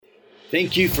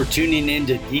Thank you for tuning in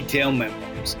to Detail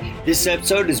Memoirs. This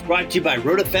episode is brought to you by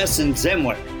RotaFest and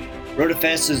Zenware.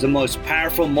 RotaFest is the most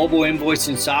powerful mobile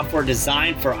invoicing software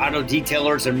designed for auto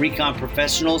detailers and recon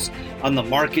professionals on the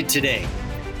market today.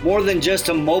 More than just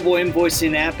a mobile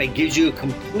invoicing app, it gives you a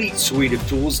complete suite of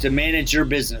tools to manage your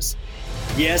business.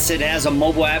 Yes, it has a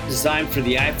mobile app designed for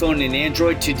the iPhone and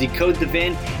Android to decode the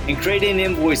VIN and create an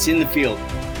invoice in the field.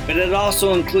 But it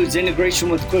also includes integration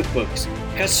with QuickBooks,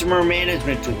 customer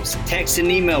management tools, text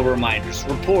and email reminders,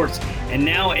 reports, and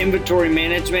now inventory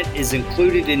management is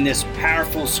included in this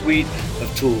powerful suite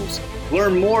of tools.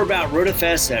 Learn more about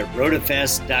RotaFest at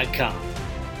rotafest.com.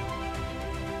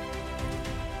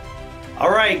 All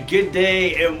right, good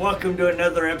day and welcome to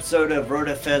another episode of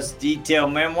RotaFest Detail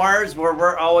Memoirs, where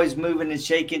we're always moving and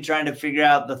shaking, trying to figure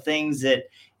out the things that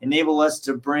enable us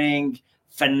to bring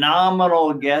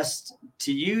phenomenal guests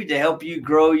to you to help you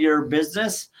grow your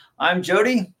business. I'm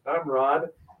Jody. I'm Rod.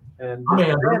 And I'm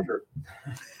Andrew.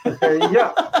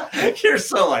 Yeah. You're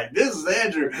so like, this is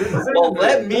Andrew. Well,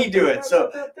 let me do it.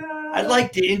 So I'd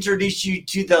like to introduce you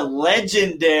to the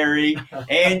legendary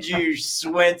Andrew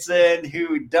Swenson,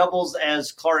 who doubles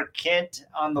as Clark Kent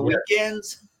on the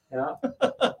weekends. Yeah.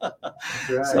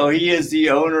 Right. So he is the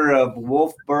owner of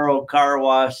Wolfboro Car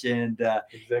Wash and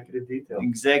Executive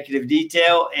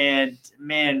Detail. And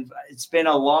man, it's been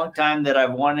a long time that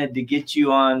I've wanted to get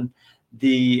you on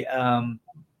the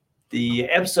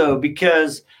episode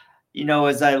because, you know,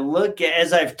 as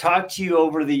I've talked to you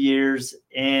over the years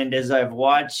and as I've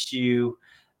watched you,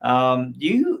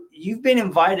 you've been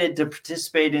invited to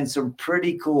participate in some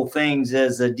pretty cool things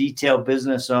as a detail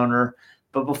business owner.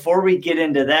 But before we get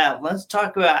into that, let's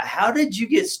talk about how did you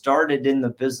get started in the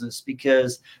business?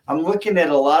 Because I'm looking at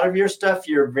a lot of your stuff.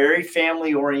 You're very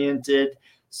family oriented.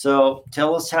 So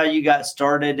tell us how you got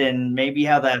started and maybe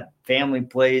how that family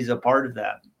plays a part of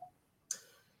that.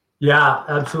 Yeah,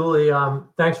 absolutely.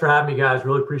 Thanks for having me, guys.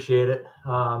 Really appreciate it.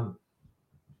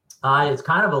 It's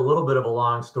kind of a little bit of a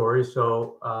long story.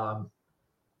 So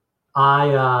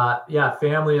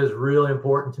family is really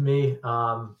important to me.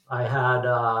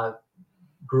 I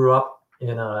grew up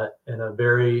in a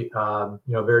very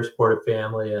very supportive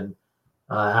family, and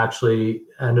actually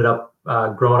ended up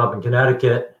growing up in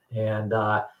Connecticut, and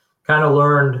kind of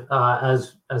learned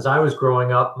as I was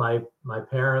growing up. My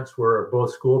parents were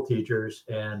both school teachers,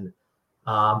 and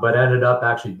but ended up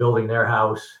actually building their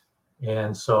house,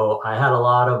 and so I had a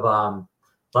lot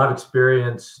of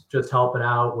experience just helping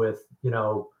out with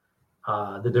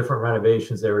the different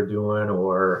renovations they were doing,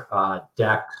 or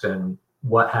decks and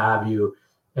what have you.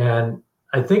 And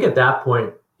I think at that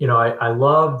point, I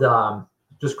loved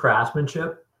just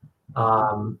craftsmanship,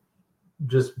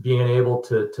 just being able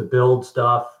to build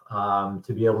stuff,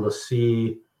 to be able to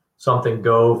see something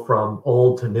go from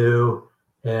old to new.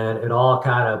 And it all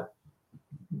kind of,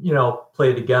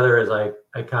 played together as I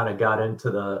kind of got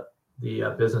into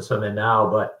the business I'm in now.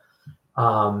 But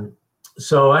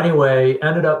so anyway,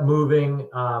 ended up moving,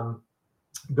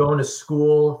 going to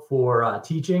school for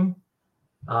teaching.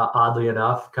 Oddly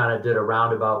enough, kind of did a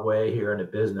roundabout way here into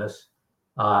business.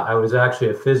 I was actually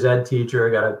a phys ed teacher.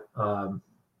 I got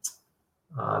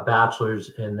a bachelor's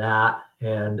in that,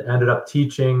 and ended up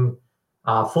teaching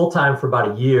full-time for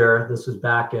about a year. This was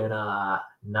back in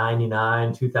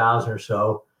 99, 2000 or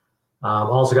so.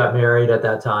 Also got married at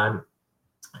that time.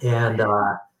 And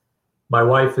my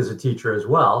wife is a teacher as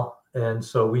well. And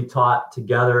so we taught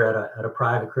together at a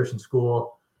private Christian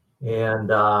school. And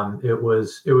it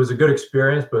was a good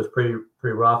experience, but it was pretty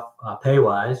rough pay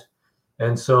wise.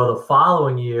 And so the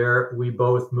following year, we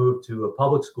both moved to a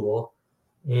public school,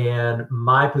 and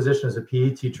my position as a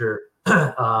PE teacher,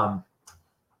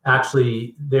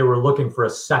 actually they were looking for a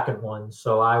second one.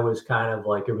 So I was kind of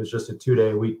like, it was just a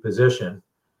 2-day-a-week position.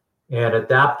 And at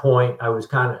that point I was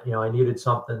kind of, I needed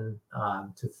something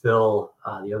to fill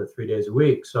the other 3 days a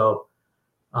week. So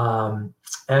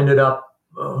ended up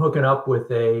hooking up with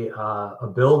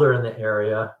a builder in the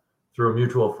area through a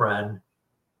mutual friend,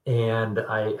 and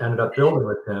I ended up building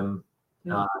with him,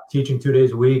 teaching 2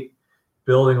 days a week,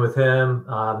 building with him,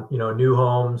 new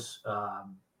homes,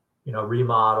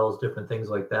 remodels, different things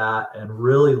like that, and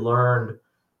really learned,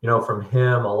 from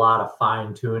him a lot of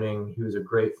fine tuning. He was a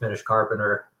great finish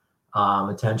carpenter,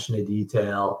 attention to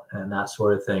detail and that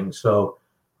sort of thing. So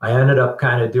I ended up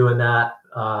kind of doing that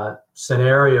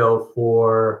scenario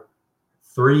for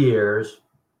 3 years.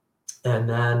 And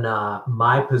then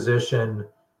my position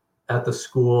at the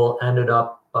school ended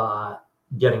up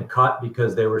getting cut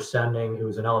because they were sending, it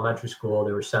was an elementary school,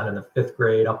 they were sending the 5th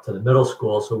grade up to the middle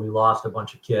school. So we lost a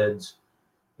bunch of kids.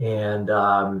 And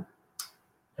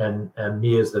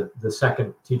me as the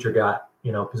second teacher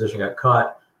position got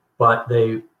cut. but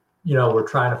they, were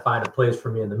trying to find a place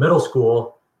for me in the middle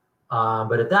school.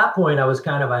 But at that point,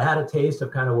 I had a taste of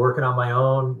kind of working on my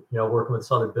own, working with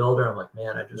this other builder. I'm like,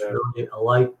 man, I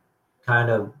like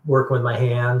kind of working with my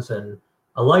hands, and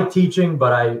I like teaching,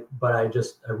 but I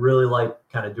really like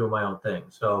kind of doing my own thing.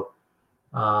 So,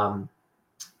 and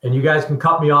you guys can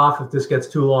cut me off if this gets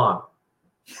too long.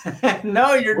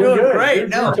 No, you're doing good. Great.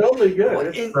 You're totally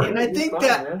good. And I think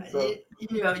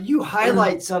you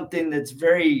highlight something that's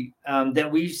very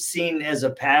that we've seen as a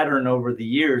pattern over the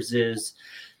years is,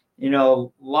 a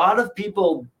lot of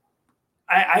people.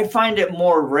 I find it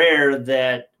more rare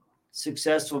that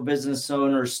successful business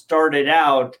owners started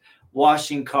out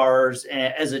washing cars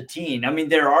as a teen. I mean,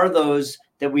 there are those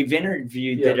that we've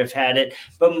interviewed that have had it,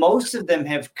 but most of them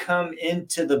have come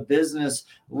into the business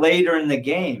later in the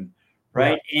game.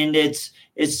 Right. Yeah. And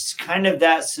it's kind of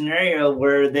that scenario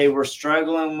where they were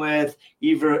struggling with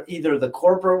either the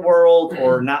corporate world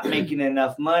or not making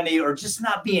enough money or just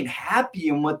not being happy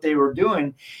in what they were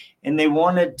doing. And they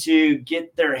wanted to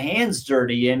get their hands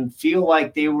dirty and feel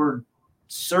like they were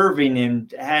serving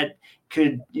and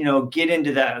could get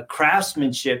into that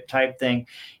craftsmanship type thing.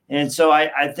 And so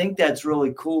I think that's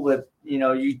really cool that,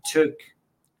 you took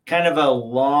kind of a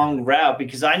long route,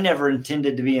 because I never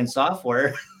intended to be in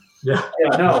software. Yeah,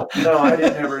 no, I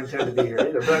didn't ever intend to be here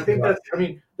either. But I think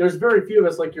there's very few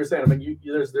of us, like you're saying. I mean,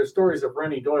 there's stories of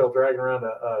Rennie Doyle dragging around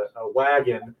a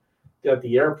wagon at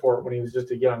the airport when he was just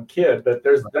a young kid, but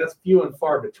that's few and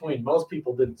far between. Most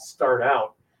people didn't start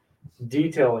out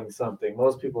detailing something.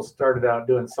 Most people started out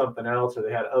doing something else, or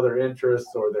they had other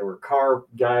interests, or they were car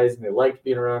guys and they liked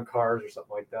being around cars or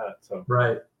something like that. So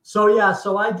right.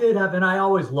 So I did have, and I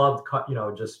always loved,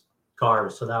 just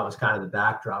cars. So that was kind of the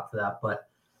backdrop for that. But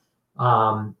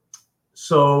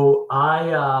so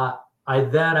I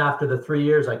then, after the 3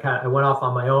 years, I went off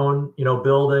on my own,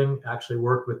 building, actually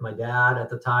worked with my dad at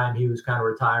the time. He was kind of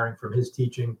retiring from his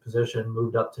teaching position,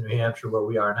 moved up to New Hampshire where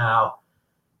we are now.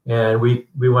 And we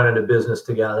went into business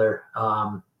together,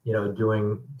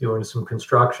 doing some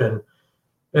construction.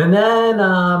 And then,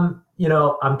 I'm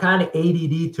kind of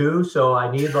ADD too. So I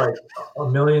need like a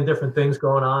million different things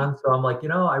going on. So I'm like,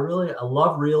 I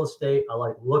love real estate. I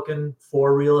like looking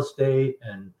for real estate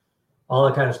and all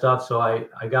that kind of stuff. So I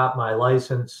got my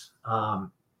license,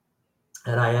 and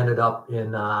I ended up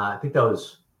in, I think that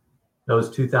was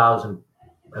 2000,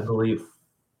 I believe,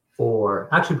 4.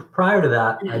 Actually, prior to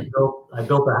that, I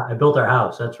built our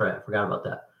house. That's right. I forgot about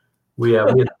that. We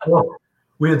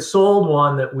had sold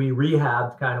one that we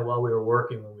rehabbed kind of while we were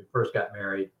working when we first got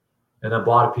married, and then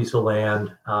bought a piece of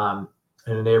land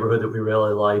in a neighborhood that we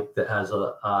really liked that has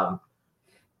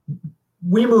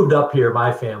we moved up here,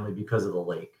 my family, because of the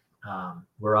lake.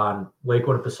 We're on Lake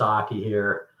Winnipesaukee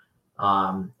here.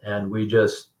 And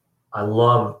I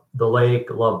love the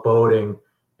lake, love boating.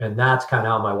 And that's kind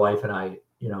of how my wife and I,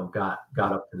 got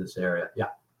up to this area. Yeah.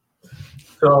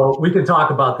 So we can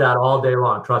talk about that all day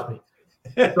long. Trust me.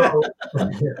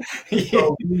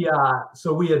 So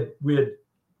we had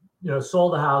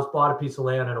sold the house, bought a piece of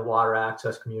land in a water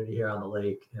access community here on the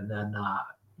lake. And then, I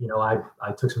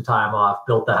took some time off,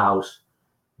 built the house,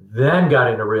 then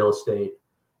got into real estate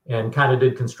and kind of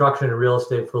did construction and real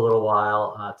estate for a little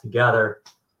while together.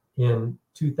 In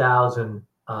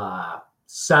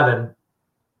 2007,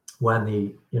 when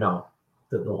the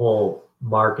whole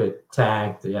market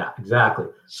tanked. Yeah, exactly.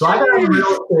 So I got into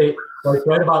real estate like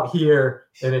right about here,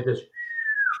 and it just,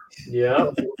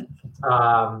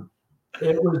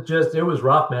 it was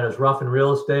rough, man. It was rough in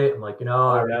real estate. I'm like, I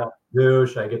don't know what to do.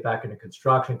 Should I get back into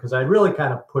construction? Because I really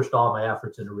kind of pushed all my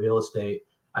efforts into real estate.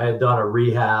 I had done a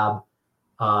rehab,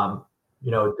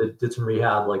 did some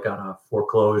rehab like on a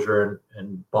foreclosure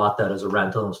and bought that as a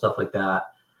rental and stuff like that.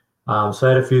 So I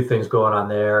had a few things going on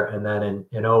there. And then in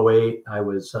 2008, I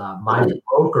was my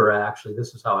broker, actually.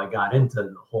 This is how I got into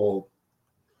the whole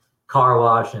car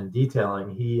wash and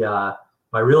detailing.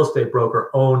 My real estate broker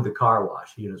owned the car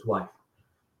wash, he and his wife.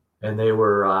 And they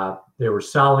were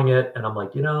selling it. And I'm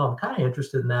like, I'm kind of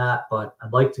interested in that, but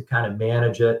I'd like to kind of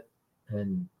manage it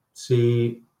and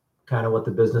see kind of what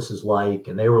the business is like.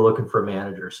 And they were looking for a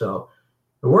manager. So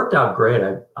it worked out great.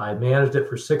 I managed it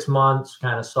for 6 months,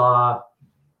 kind of saw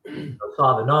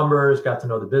the numbers, got to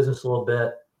know the business a little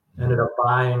bit, ended up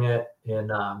buying it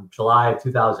in July of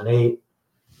 2008.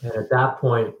 And at that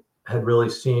point had really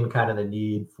seen kind of the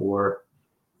need for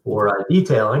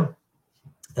detailing,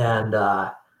 and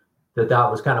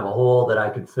that was kind of a hole that I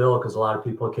could fill, because a lot of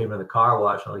people came to the car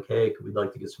wash and like, hey, we'd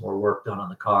like to get some more work done on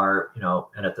the car,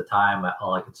 and at the time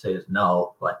all I could say is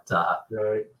no. But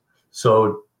right.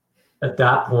 So at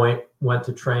that point went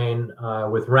to train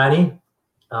with Rennie,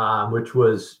 which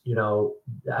was,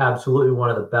 absolutely one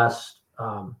of the best,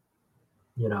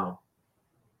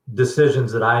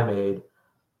 decisions that I made.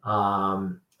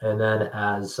 And then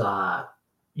as,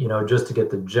 just to get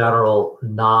the general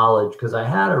knowledge, because I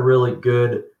had a really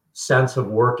good sense of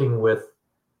working with,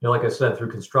 like I said,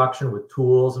 through construction with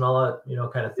tools and all that,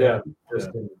 kind of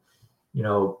thing.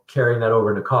 Carrying that over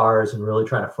into cars and really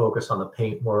trying to focus on the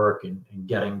paint work and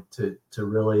getting to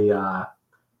really, I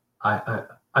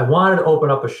wanted to open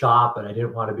up a shop, but I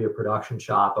didn't want to be a production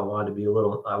shop. I wanted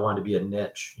to be a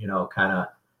niche, kind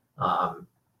of,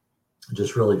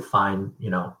 just really fine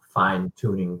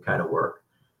tuning kind of work.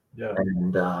 Yeah.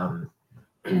 And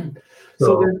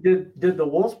so did the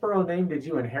Wolfsboro name, did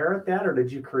you inherit that or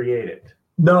did you create it?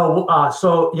 No. It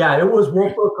was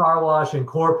Wolfboro Car Wash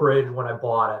Incorporated when I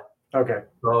bought it. Okay.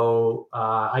 So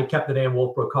I kept the name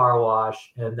Wolfboro Car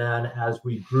Wash, and then as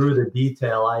we grew the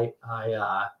detail,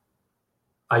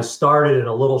 I started in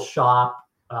a little shop.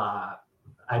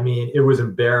 It was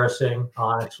embarrassing,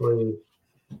 honestly.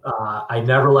 I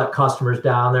never let customers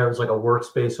down there. It was like a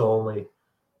workspace only.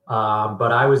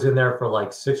 But I was in there for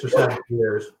like 6 or 7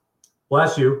 years.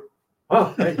 Bless you.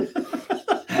 Oh, thank you.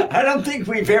 I don't think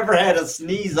we've ever had a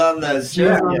sneeze on the show.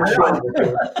 Yeah,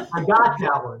 I got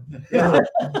that one. Yeah.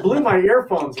 Blew my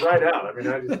earphones right out. I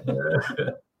just.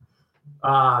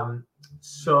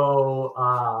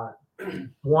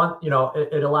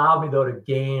 It allowed me though to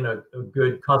gain a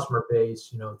good customer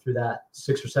base, through that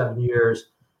 6 or 7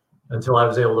 years until I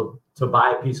was able to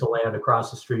buy a piece of land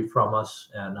across the street from us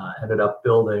and ended up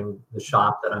building the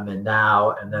shop that I'm in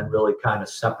now, and then really kind of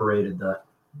separated the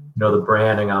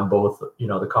branding on both,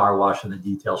 the car wash and the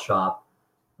detail shop,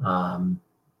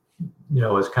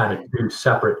 as kind of two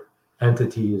separate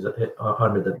entities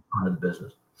under the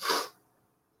business.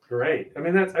 Great.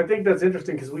 I think that's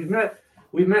interesting because we've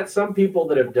met some people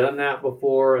that have done that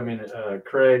before.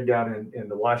 Craig down in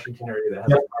the Washington area that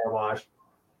has a car wash,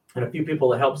 and a few people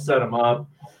that help set them up.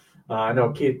 I know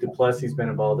Keith Duplessis been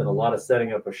involved in a lot of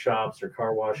setting up of shops or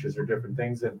car washes or different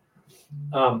things. And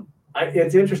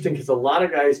it's interesting because a lot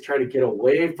of guys try to get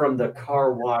away from the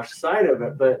car wash side of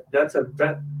it, but that's a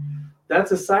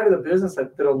side of the business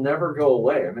that'll never go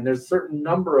away. There's a certain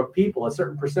number of people, a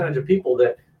certain percentage of people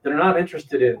that are not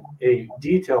interested in a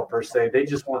detail per se. They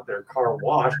just want their car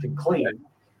washed and clean.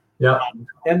 Yeah.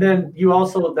 And then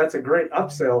that's a great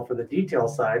upsell for the detail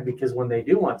side, because when they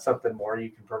do want something more,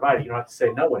 you can provide it. You don't have to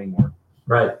say no anymore.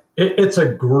 Right. It's a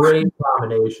great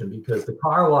combination because the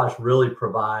car wash really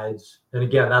provides, and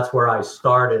again, that's where I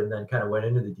started and then kind of went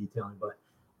into the detailing, but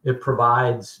it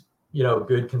provides,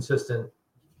 good, consistent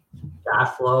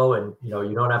cash flow, and, you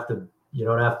don't have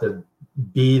to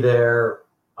be there.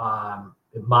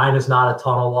 Mine is not a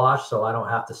tunnel wash, so I don't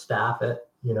have to staff it,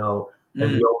 and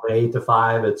be open 8 to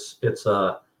 5. It's we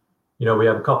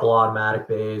have a couple automatic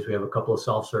bays. We have a couple of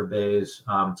self-serve bays.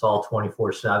 It's all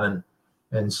 24/7.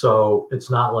 And so it's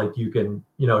not like you can,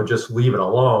 just leave it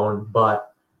alone,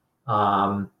 but,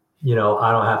 I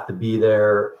don't have to be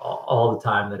there all the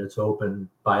time that it's open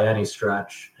by any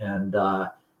stretch. And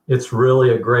it's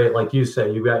really a great, like you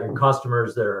say, you got your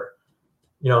customers that are,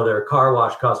 they're car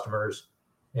wash customers,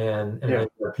 and then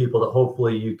there are people that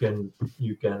hopefully you can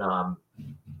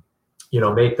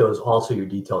make those also your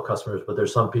detail customers. But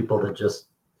there's some people that just,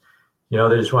 they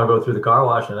just want to go through the car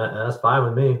wash, and that's fine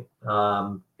with me.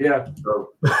 So.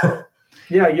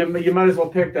 Yeah, you might as well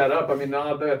pick that up. At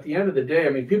the end of the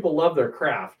day, people love their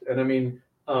craft, and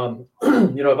I've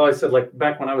always said, like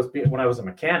back when I was a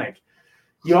mechanic,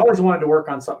 you always wanted to work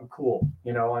on something cool.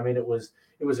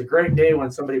 It was a great day when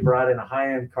somebody brought in a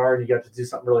high-end car and you got to do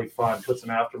something really fun, put some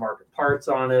aftermarket parts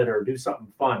on it or do something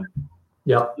fun.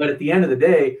 Yeah. But at the end of the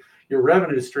day, your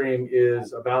revenue stream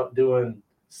is about doing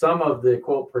some of the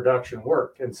quote production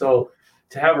work, and so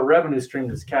to have a revenue stream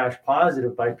that's cash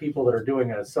positive by people that are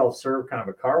doing a self-serve kind of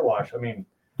a car wash,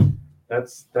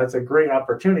 that's a great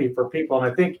opportunity for people.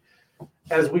 And I think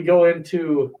as we go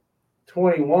into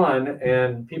 21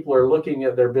 and people are looking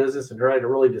at their business and trying to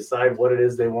really decide what it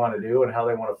is they want to do and how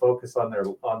they want to focus on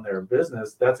their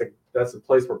business, that's a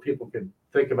place where people could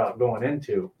think about going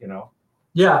into,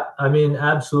 Yeah,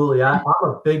 absolutely. I'm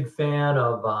a big fan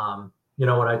of,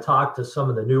 when I talk to some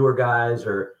of the newer guys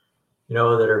or,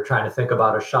 that are trying to think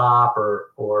about a shop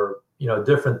or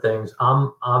different things.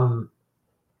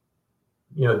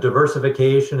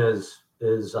 Diversification is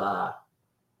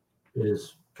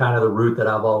kind of the route that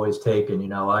I've always taken.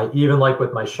 I even like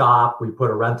with my shop, we put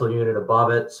a rental unit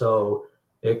above it. So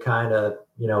it kind of,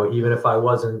 even if I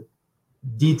wasn't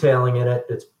detailing in it,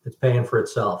 it's paying for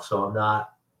itself. So I'm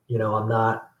not, I don't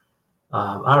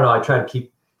know. I try to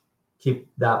keep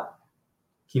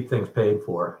things paid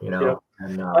for, Yeah.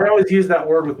 And I always use that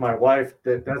word with my wife.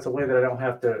 That's a way that I don't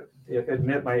have to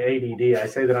admit my ADD. I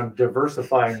say that I'm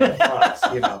diversifying my thoughts.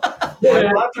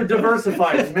 My thoughts are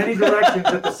diversified in many directions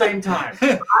at the same time.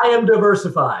 I am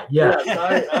diversified. Yes.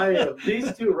 I am.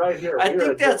 These two right here. I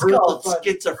think that's called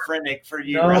schizophrenic for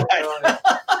you, right?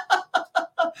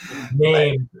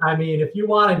 Name. I mean, if you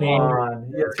want to name,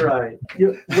 that's right.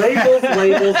 Labels,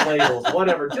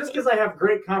 whatever. Just because I have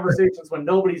great conversations when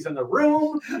nobody's in the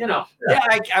room, Yeah,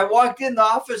 I walked in the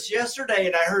office yesterday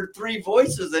and I heard 3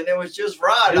 voices and it was just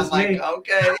Rod. I'm like,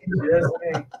 okay. It's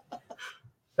me.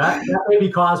 That may be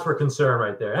cause for concern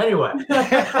right there. Anyway.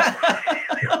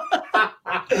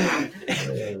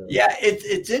 Yeah,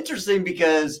 it's interesting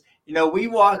because we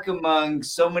walk among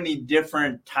so many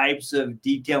different types of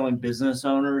detailing business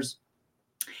owners.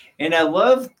 And I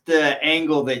love the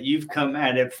angle that you've come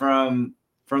at it from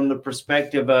the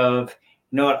perspective of,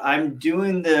 I'm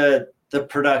doing the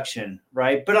production,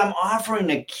 right? But I'm offering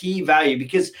a key value,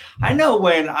 because I know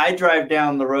when I drive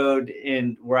down the road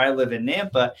in where I live in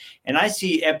Nampa and I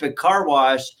see Epic Car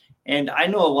Wash, and I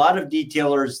know a lot of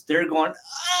detailers, they're going,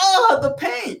 the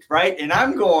paint, right? And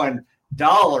I'm going,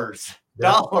 dollars.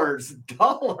 Yep,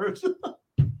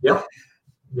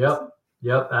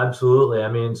 absolutely.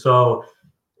 I mean, so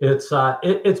it's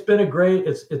been a great,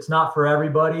 it's not for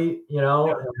everybody,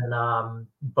 and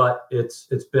but it's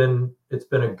been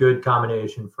a good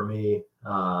combination for me.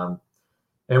 And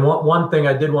one thing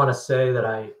I did want to say that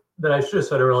I should have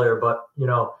said earlier, but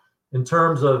in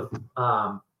terms of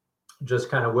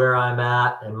just kind of where I'm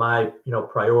at and my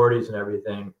priorities and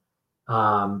everything,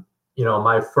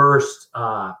 my first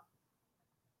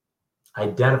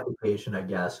identification, I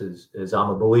guess, is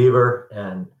I'm a believer,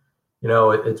 and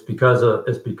it's because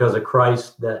of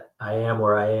Christ that I am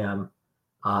where I am,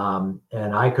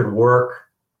 and I could work,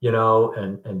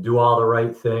 and do all the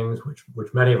right things,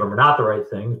 which many of them are not the right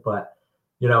things, but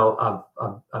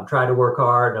I've tried to work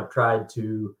hard, and I've tried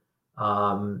to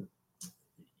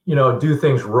do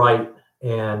things right,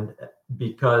 and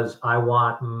because I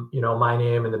want my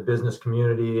name in the business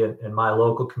community and my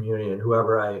local community, and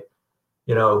whoever I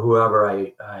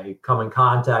come in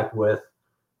contact with,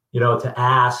 to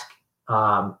ask,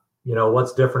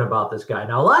 what's different about this guy.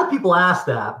 Now, a lot of people ask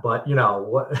that, but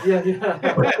what? Yeah.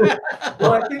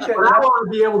 Well, I think that I want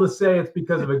to be able to say it's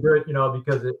because of a good,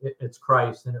 because it's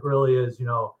Christ, and it really is,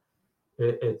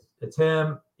 it's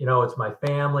him, it's my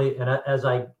family. And as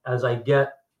I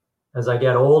get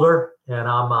older, and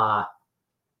I'm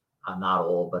not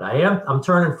old, but I'm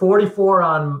turning 44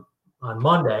 on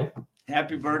Monday.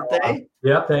 Happy birthday.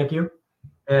 Yeah, thank you.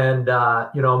 And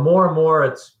more and more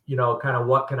it's kind of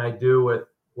what can I do with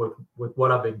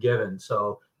what I've been given.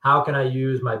 So how can I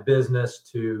use my business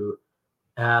so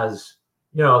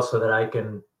that I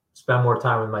can spend more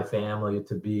time with my family,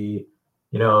 to be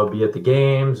at the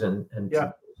games and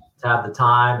to have the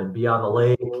time and be on the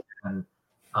lake, and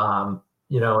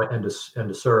and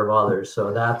to serve others.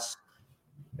 So that's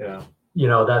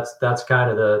that's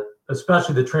kind of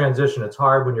especially the transition. It's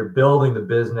hard when you're building the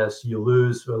business. You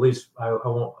lose, or at least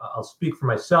I'll speak for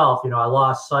myself. I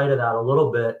lost sight of that a little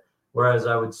bit. Whereas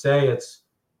I would say it's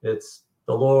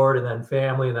the Lord, and then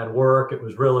family, and then work. It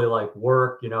was really like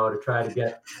work, to try to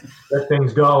get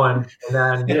things going,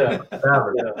 and then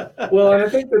whatever. Yeah. Well, and I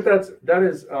think that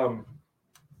is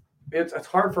it's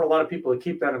hard for a lot of people to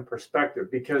keep that in perspective,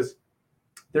 because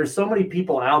there's so many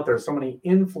people out there, so many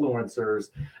influencers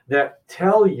that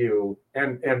tell you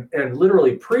and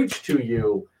literally preach to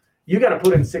you, you got to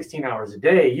put in 16 hours a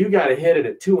day. You got to hit it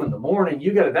at 2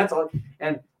 a.m. That's all.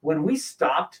 And when we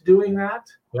stopped doing that,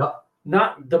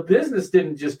 not the business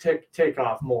didn't just take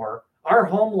off more. Our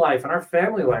home life and our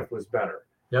family life was better.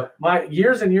 Yep.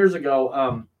 Years and years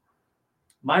ago,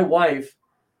 my wife,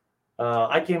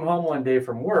 I came home one day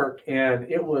from work, and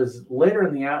it was later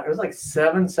in the hour. It was like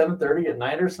 7:30 at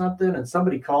night or something. And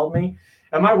somebody called me,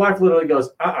 and my wife literally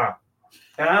goes,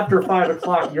 after 5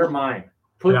 o'clock, you're mine.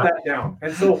 Put that down.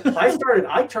 And so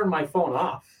I turned my phone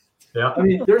off. Yeah. I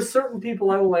mean, there's certain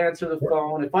people I will answer the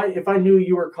phone. If I knew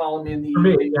you were calling me in the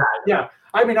evening. Yeah.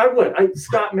 I mean, I would.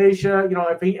 Scott Masha,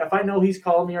 if I know he's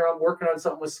calling me, or I'm working on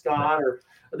something with Scott, or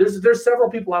there's several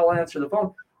people I will answer the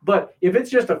phone. But if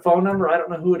it's just a phone number, I don't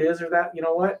know who it is or that, you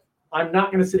know what? I'm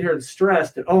not going to sit here and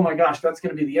stress that, oh my gosh, that's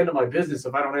going to be the end of my business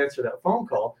if I don't answer that phone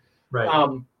call. Right.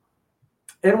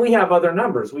 And we have other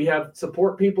numbers. We have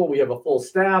support people. We have a full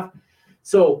staff.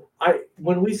 So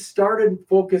when we started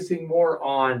focusing more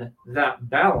on that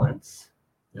balance,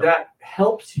 that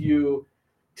helps you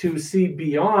to see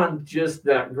beyond just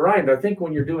that grind. I think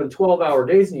when you're doing 12-hour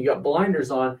days and you got blinders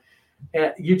on,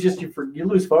 you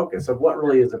lose focus of what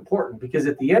really is important, because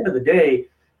at the end of the day,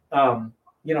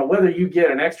 whether you get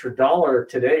an extra dollar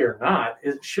today or not,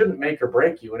 it shouldn't make or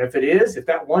break you. And if it is, if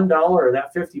that $1 or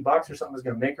that $50 or something is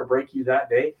going to make or break you that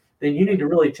day, then you need to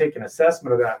really take an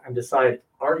assessment of that and decide,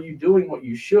 are you doing what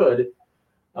you should?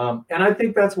 And I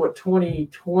think that's what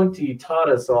 2020 taught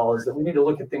us all, is that we need to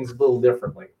look at things a little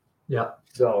differently. Yeah.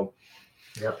 So,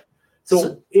 Yep.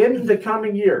 So in the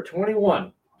coming year,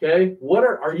 21, okay, what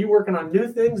are you working on new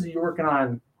things? Are you working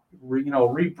on,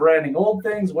 rebranding old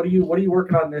things? What are you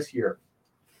working on this year?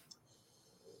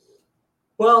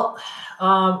 Well,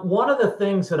 one of the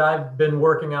things that I've been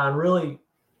working on really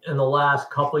in the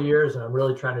last couple of years, and I'm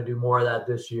really trying to do more of that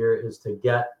this year, is to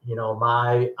get,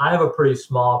 I have a pretty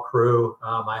small crew.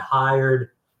 I hired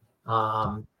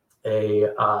a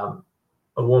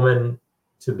woman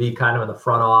to be kind of in the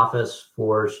front office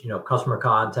for, customer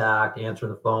contact,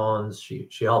 answering the phones. She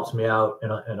helps me out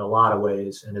in a lot of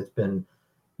ways, and it's been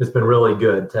really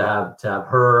good to have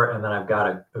her. And then I've got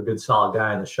a good solid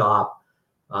guy in the shop.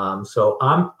 So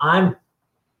I'm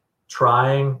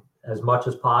trying as much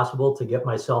as possible to get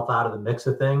myself out of the mix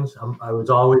of things. I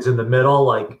was always in the middle,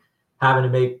 like having to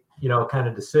make, kind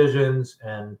of decisions.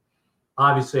 And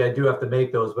obviously I do have to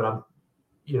make those, but I'm,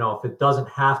 if it doesn't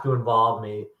have to involve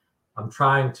me, I'm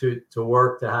trying to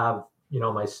work to have,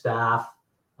 my staff.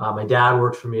 My dad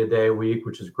works for me a day a week,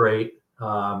 which is great.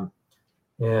 And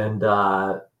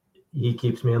he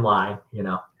keeps me in line,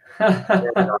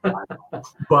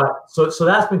 But so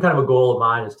that's been kind of a goal of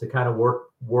mine, is to kind of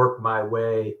work my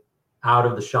way out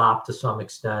of the shop to some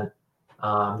extent.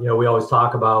 We always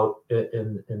talk about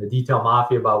in the Detail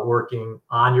Mafia about working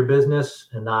on your business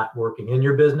and not working in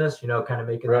your business, kind of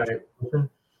making that transition.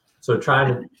 So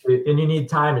and you need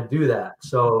time to do that.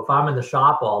 So if I'm in the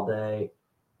shop all day,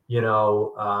 you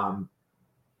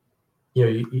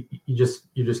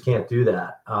just can't do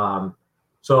that.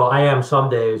 So I am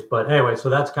some days, but anyway, so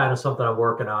that's kind of something I'm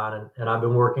working on. And I've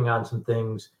been working on some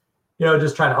things,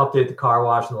 just trying to update the car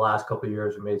wash in the last couple of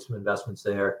years. We made some investments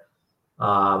there.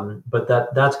 But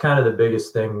that's kind of the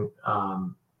biggest thing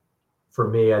for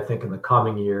me, I think, in the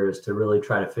coming years, to really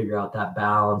try to figure out that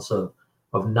balance of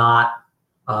not,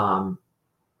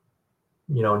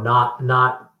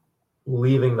 not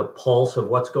leaving the pulse of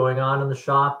what's going on in the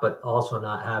shop, but also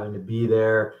not having to be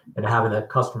there and having the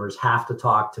customers have to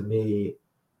talk to me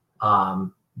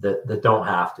that don't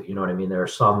have to. You know what I mean? There are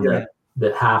some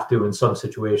that have to. In some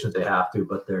situations they have to,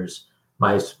 but there's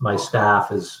my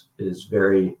staff is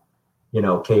very,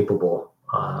 capable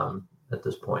at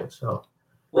this point. So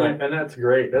right, and that's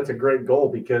great. That's a great goal,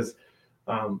 because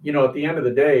at the end of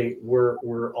the day,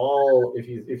 we're all, if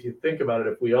you think about it,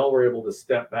 if we all were able to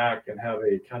step back and have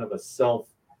a kind of a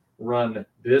self-run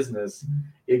business,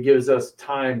 it gives us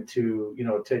time to,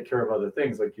 take care of other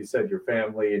things, like you said, your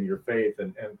family and your faith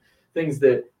and things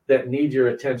that need your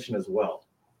attention as well.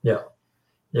 Yeah.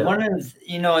 One of,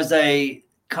 as I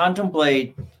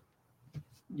contemplate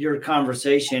your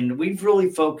conversation, we've really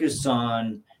focused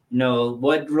on,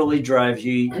 what really drives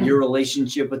you, your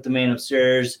relationship with the man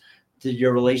upstairs, to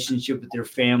your relationship with your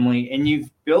family, and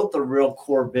you've built a real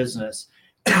core business.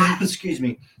 Excuse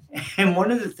me. And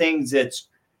one of the things that's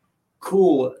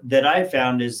cool that I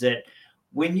found is that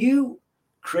when you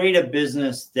create a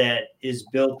business that is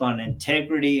built on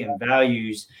integrity and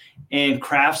values and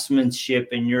craftsmanship,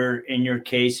 in your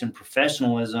case, and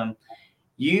professionalism,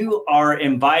 you are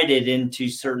invited into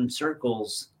certain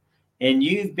circles. And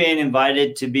you've been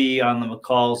invited to be on the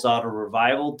McCall's Auto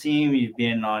Revival team. You've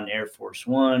been on Air Force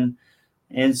One.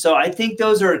 And so I think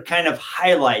those are kind of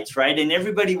highlights, right? And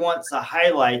everybody wants the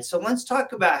highlights. So let's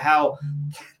talk about how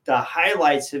the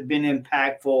highlights have been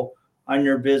impactful on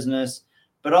your business,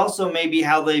 but also maybe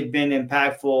how they've been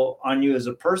impactful on you as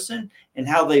a person, and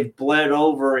how they've bled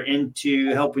over into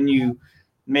helping you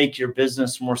make your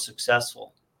business more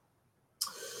successful.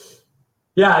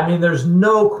 Yeah, I mean, there's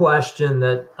no question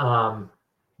that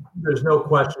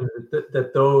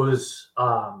those,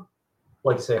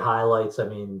 like I say, highlights. I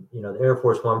mean, the Air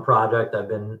Force One project, I've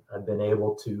been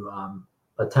able to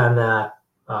attend that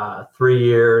 3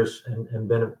 years, and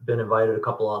been invited a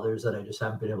couple others that I just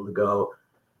haven't been able to go.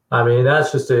 I mean,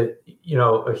 that's just a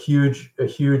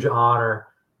huge honor,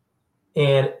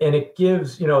 and it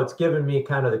gives, it's given me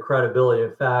kind of the credibility.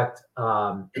 In fact,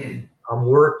 I'm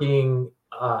working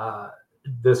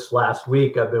this last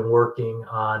week. I've been working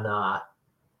on a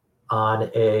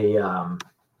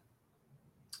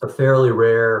fairly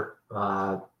rare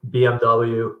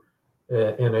BMW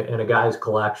in a guy's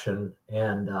collection,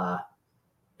 and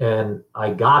I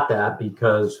got that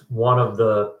because one of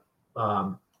the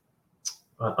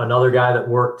another guy that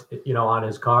worked on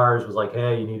his cars was like,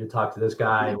 hey, you need to talk to this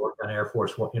guy. He worked on Air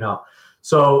Force One,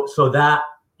 so that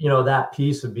that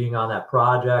piece of being on that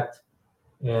project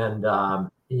and,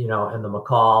 and the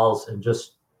McCalls and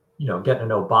just, getting to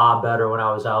know Bob better when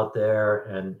I was out there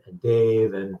and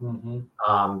Dave and,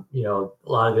 a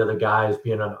lot of the other guys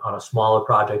being on a smaller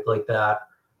project like that,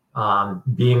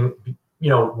 being,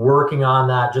 working on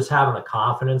that, just having the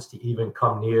confidence to even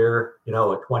come near, a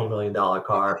 $20 million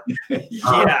car.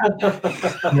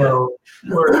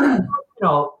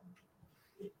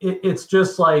 It's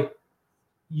just like,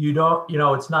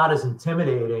 it's not as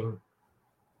intimidating.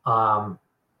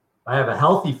 I have a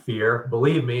healthy fear,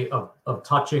 believe me, of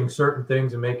touching certain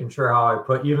things and making sure how I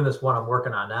put, even this one I'm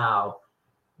working on now,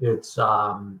 it's,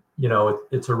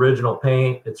 it's original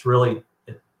paint. It's really,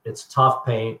 it's tough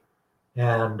paint.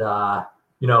 And,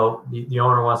 the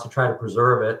owner wants to try to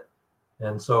preserve it.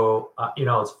 And so,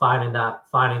 it's finding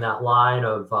that line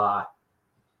of,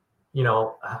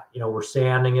 we're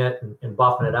sanding it and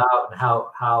buffing it out and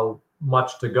how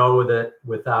much to go with it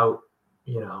without,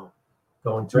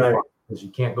 going too far, because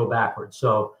you can't go backwards.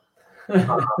 So,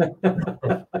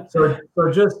 so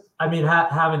just, having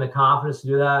the confidence to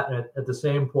do that. And at the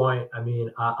same point,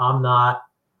 I'm not,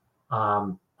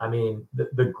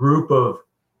 the group of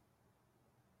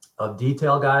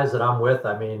detail guys that I'm with,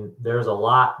 there's a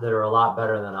lot that are a lot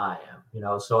better than I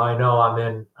am, so I know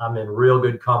I'm in real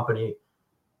good company,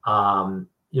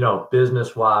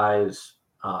 business wise,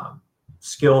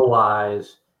 skill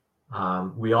wise.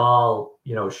 We all,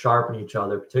 sharpen each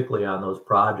other, particularly on those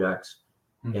projects.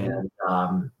 And,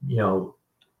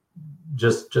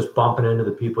 just bumping into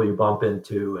the people you bump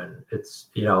into. And it's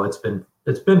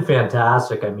been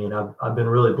fantastic. I've been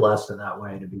really blessed in that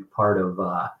way to be part of,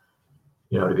 that.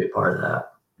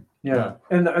 Yeah.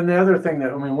 And the other thing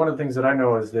that, one of the things that I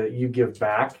know is that you give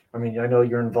back. I know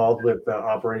you're involved with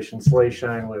Operation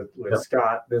Slayshine with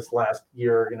Scott this last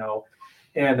year,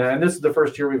 and this is the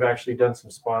first year we've actually done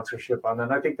some sponsorship on that.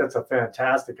 And I think that's a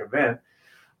fantastic event,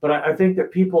 but I think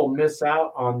that people miss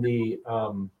out on the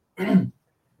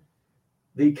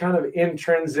the kind of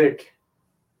intrinsic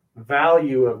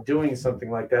value of doing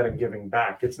something like that and giving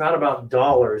back. It's not about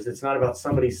dollars. It's not about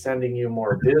somebody sending you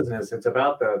more business. It's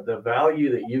about the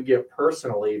value that you get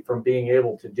personally from being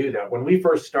able to do that. When we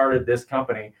first started this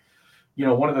company,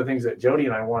 one of the things that Jody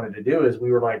and I wanted to do is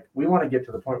we were like, we want to get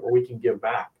to the point where we can give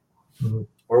back,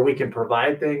 where we can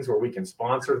provide things, where we can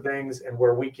sponsor things, and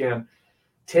where we can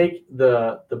take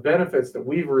the benefits that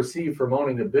we've received from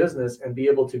owning the business and be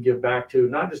able to give back to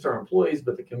not just our employees,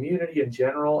 but the community in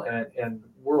general and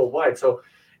worldwide. So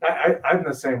I'm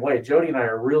the same way. Jody and I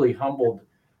are really humbled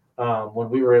when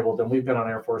we were able to, and we've been on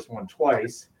Air Force One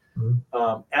twice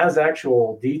as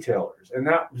actual detailers. And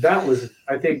that was,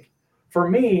 I think, for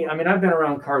me, I've been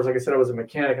around cars. Like I said, I was a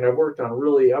mechanic, and I've worked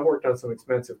on some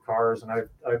expensive cars, and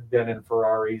I've been in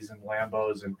Ferraris and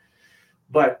Lambos,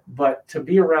 but to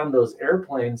be around those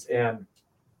airplanes, and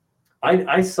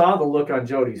I saw the look on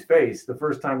Jody's face the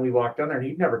first time we walked on there, and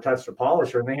he'd never touched a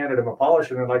polisher, and they handed him a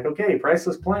polisher, and they're like, "Okay,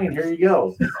 priceless plane, here you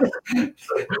go." Good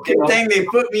thing they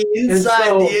put me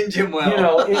inside the engine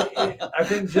well. I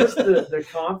think just the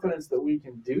confidence that we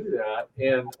can do that,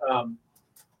 and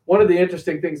one of the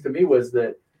interesting things to me was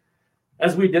that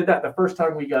as we did that the first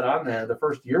time we got on there, the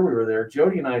first year we were there,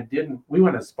 Jody and I we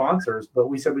went as sponsors, but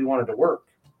we said we wanted to work.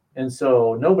 And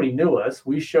so nobody knew us.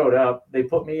 We showed up. They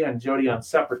put me and Jody on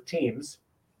separate teams.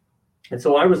 And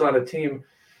so I was on a team.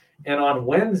 And on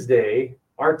Wednesday,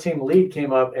 our team lead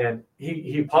came up and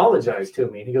he apologized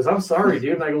to me. He goes, "I'm sorry,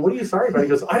 dude." And I go, "What are you sorry about?" He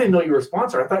goes, "I didn't know you were a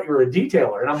sponsor. I thought you were a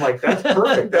detailer." And I'm like, "That's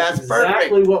perfect. That's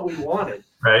exactly what we wanted."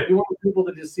 Right. We wanted people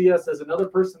to just see us as another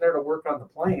person there to work on the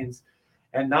planes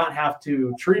and not have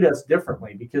to treat us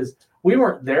differently, because we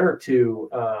weren't there to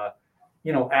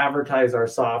advertise our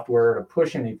software, to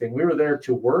push anything. We were there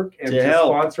to work and to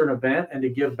sponsor an event and to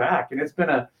give back. And it's been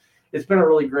a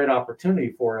really great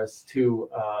opportunity for us to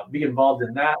be involved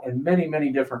in that and many,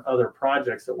 many different other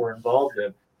projects that we're involved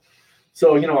in.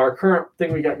 So, our current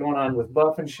thing we got going on with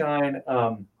Buff and Shine,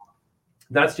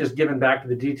 that's just giving back to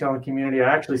the detailing community.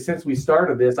 Actually, since we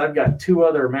started this, I've got 2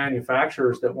 other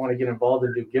manufacturers that want to get involved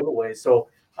and do giveaways. So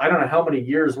I don't know how many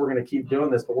years we're going to keep doing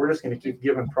this, but we're just going to keep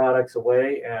giving products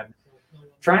away and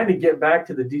trying to get back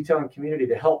to the detailing community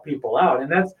to help people out. And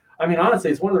that's,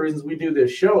 honestly, it's one of the reasons we do this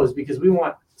show, is because we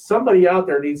want somebody out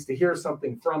there needs to hear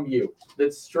something from you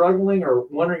that's struggling or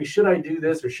wondering, should I do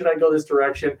this or should I go this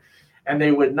direction? And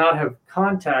they would not have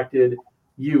contacted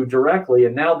you directly.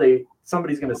 And now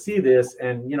somebody's going to see this,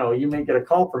 and you may get a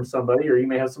call from somebody, or you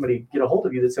may have somebody get a hold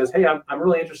of you that says, "Hey, I'm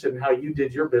really interested in how you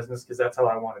did your business, because that's how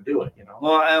I want to do it."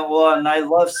 Well, and I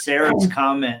love Sarah's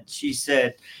comment. She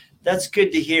said, "That's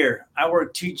good to hear. I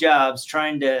work 2 jobs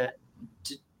trying to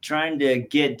trying to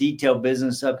get detail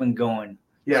business up and going.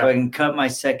 Yeah. So I can cut my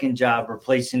second job,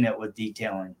 replacing it with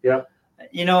detailing. Yeah.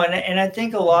 You know, and I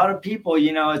think a lot of people,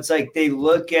 you know, it's like they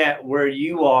look at where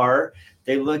you are,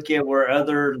 they look at where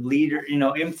other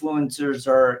influencers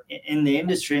are in the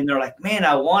industry, and they're like, man,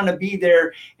 I want to be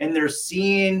there. And they're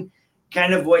seeing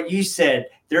kind of what you said.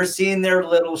 They're seeing their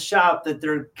little shop that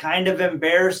they're kind of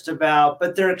embarrassed about,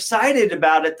 but they're excited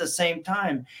about at the same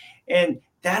time. And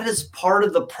that is part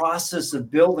of the process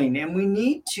of building. And we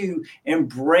need to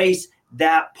embrace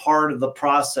that part of the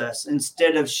process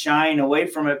instead of shying away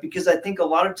from it, because I think a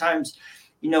lot of times,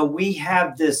 you know, we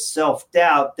have this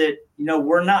self-doubt that, you know,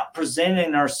 we're not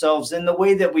presenting ourselves in the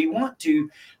way that we want to,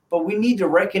 but we need to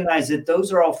recognize that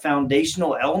those are all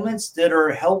foundational elements that are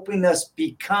helping us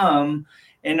become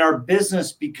and our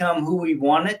business become who we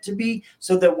want it to be,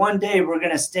 so that one day we're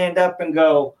going to stand up and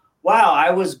go, wow,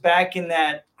 I was back in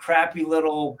that crappy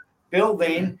little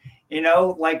building, you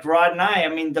know, like Rod and I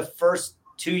mean, the first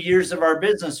 2 years of our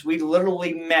business, we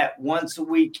literally met once a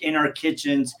week in our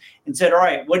kitchens and said, all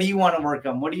right, what do you want to work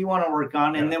on? What do you want to work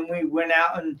on? And then we went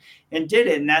out and did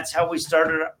it. And that's how we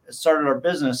started our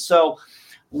business. So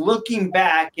looking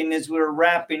back, and as we're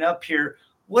wrapping up here,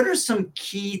 what are some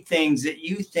key things that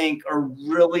you think are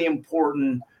really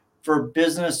important for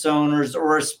business owners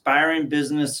or aspiring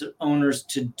business owners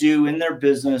to do in their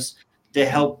business to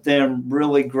help them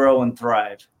really grow and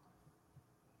thrive?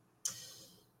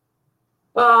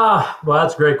 Well,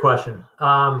 that's a great question.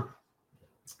 I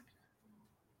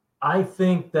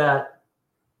think that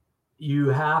you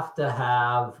have to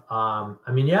have,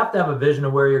 you have to have a vision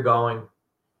of where you're going,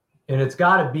 and it's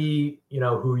got to be, you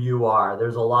know, who you are.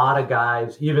 There's a lot of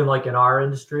guys, even like in our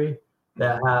industry,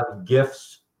 that have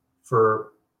gifts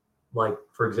for, like,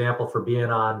 for example, for being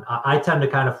on, I tend to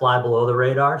kind of fly below the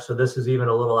radar. So this is even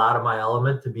a little out of my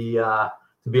element to be on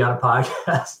a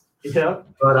podcast. Yeah.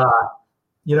 But,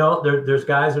 you know, there's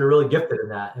guys that are really gifted in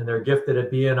that, and they're gifted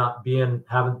at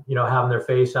having their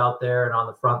face out there and on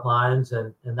the front lines,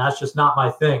 and that's just not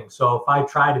my thing. So if I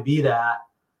try to be that,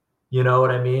 you know what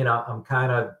I mean? I'm trying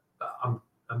to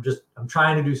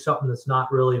do something that's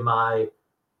not really my.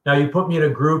 Now you put me in a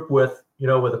group with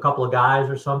a couple of guys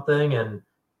or something,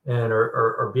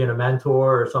 or being a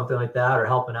mentor or something like that, or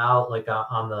helping out like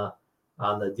on the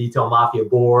Detail Mafia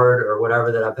board or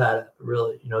whatever that I've had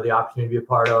really, you know, the opportunity to be a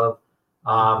part of.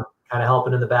 Kind of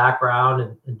helping in the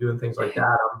background and doing things like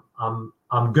that.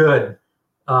 I'm good.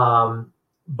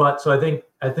 But so I think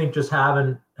just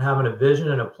having a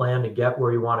vision and a plan to get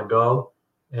where you want to go,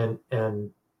 and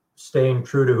staying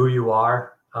true to who you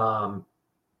are.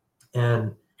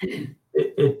 And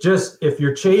it just, if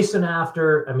you're chasing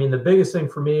after, I mean, the biggest thing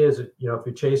for me is, you know, if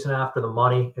you're chasing after the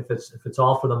money, if it's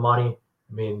all for the money,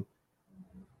 I mean,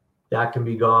 that can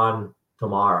be gone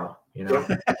tomorrow, you know?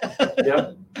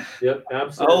 Yep,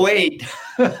 absolutely.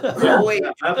 Oh, wait.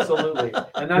 Absolutely.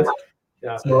 And that's,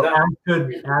 so as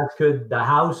could the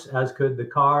house, as could the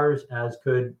cars, as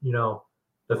could, you know,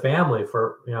 the family,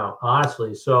 for, you know,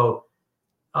 honestly. So,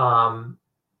 you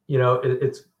know,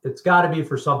 it's got to be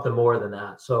for something more than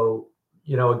that. So,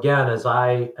 you know, again, as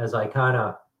I kind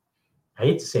of, I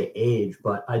hate to say age,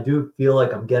 but I do feel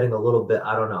like I'm getting a little bit,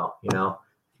 I don't know, you know.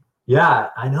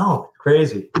 Yeah, I know.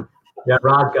 Crazy. Yeah,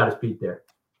 Rod's got his feet there.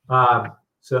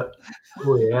 So,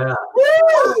 oh yeah.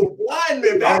 Woo!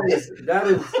 That is.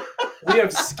 We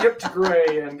have skipped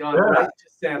Gray and gone right to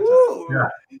Santa. Woo! Yeah.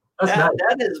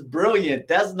 That is brilliant.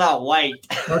 That's not white.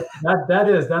 That's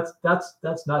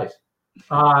nice.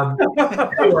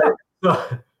 Anyway, so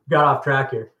got off track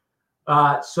here.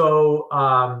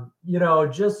 You know,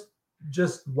 just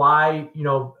why, you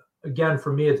know, again,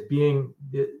 for me, it's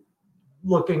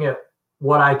looking at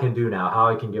what I can do now, how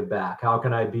I can give back, how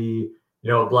can I be, you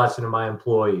know, a blessing to my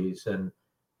employees, and,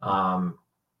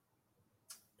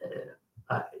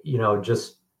 you know,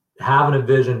 just having a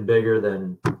vision bigger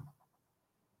than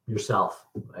yourself.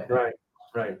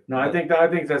 Right. No, I think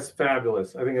that's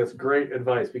fabulous. I think that's great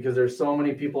advice, because there's so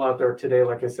many people out there today,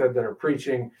 like I said, that are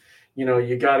preaching, you know,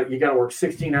 you got to work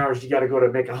 16 hours. You got to go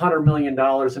to make $100 million.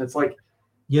 And it's like,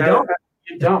 you don't.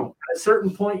 At a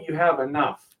certain point, you have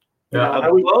enough.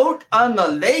 A boat on the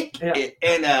lake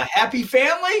and a happy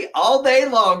family all day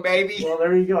long, baby. Well,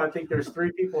 there you go. I think there's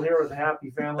 3 people here with a happy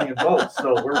family and boats,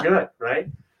 so we're good, right?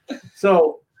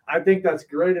 So I think that's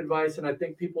great advice, and I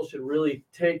think people should really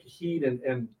take heed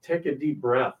and take a deep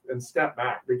breath and step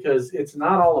back, because it's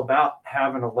not all about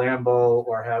having a Lambo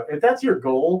if that's your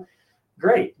goal,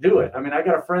 great, do it. I mean, I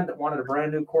got a friend that wanted a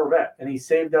brand new Corvette, and he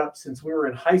saved up since we were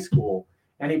in high school,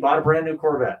 and he bought a brand new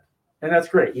Corvette. And that's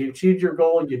great. You achieved your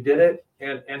goal. You did it.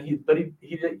 But he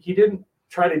didn't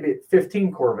try to get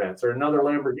 15 Corvettes or another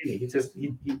Lamborghini. He just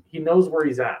he knows where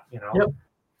he's at, you know.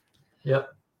 Yep.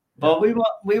 Well,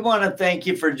 we want to thank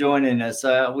you for joining us.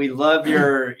 We love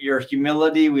your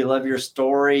humility. We love your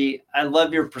story. I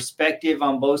love your perspective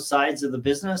on both sides of the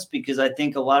business, because I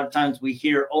think a lot of times we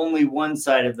hear only one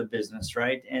side of the business,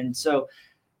 right? And so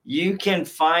you can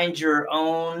find your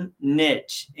own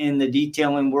niche in the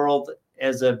detailing world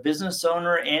as a business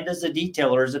owner and as a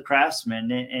detailer, as a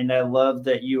craftsman. And I love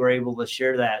that you were able to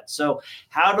share that. So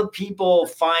how do people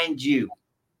find you?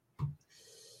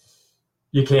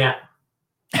 You can't.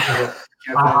 No,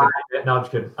 I'm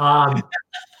just kidding.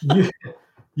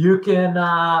 You can.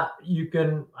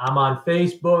 I'm on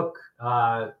Facebook,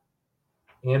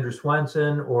 Andrew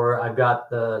Swenson, or I've got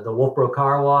the Wolfboro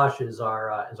Car Wash is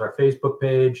our Facebook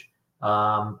page.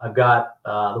 I've got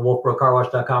the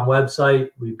wolfborocarwash.com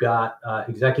website. We've got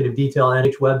Executive Detail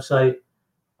NH website.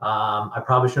 I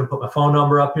probably shouldn't put my phone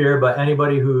number up here, but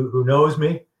anybody who knows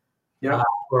me,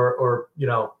 or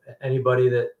anybody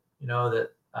that that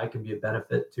I can be a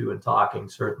benefit to in talking,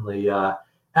 certainly.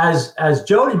 As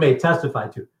Jody may testify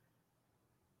to,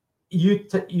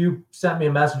 you sent me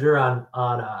a messenger on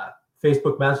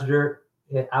Facebook Messenger.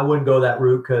 I wouldn't go that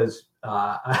route because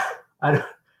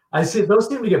I see those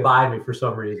seem to get by me for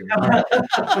some reason.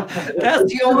 That's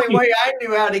the only way I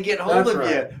knew how to get hold of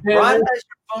you. Ron has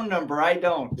your phone number. I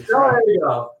don't. There you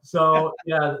go. So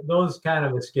yeah, those kind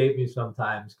of escape me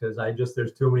sometimes because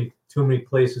there's too many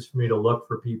places for me to look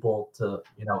for people to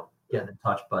get in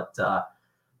touch. But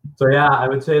so yeah, I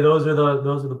would say those are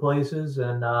the places,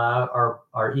 and our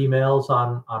emails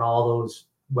on all those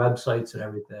websites and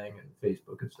everything, and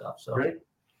Facebook and stuff. So great,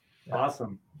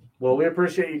 awesome. Well, we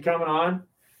appreciate you coming on.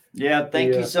 Yeah,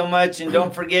 thank you so much. And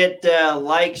don't forget,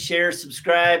 like, share,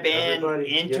 subscribe, and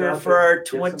enter for our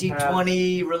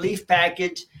 2020 relief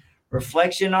package.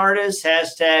 Reflection Artists,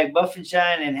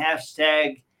 #BuffandShine, and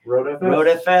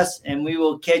 #RoadFS. And we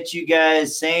will catch you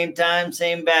guys same time,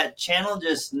 same bat channel,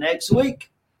 just next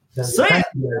week. See ya. Thank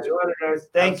you,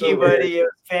 Thank you, buddy. It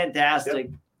was fantastic.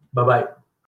 Bye-bye.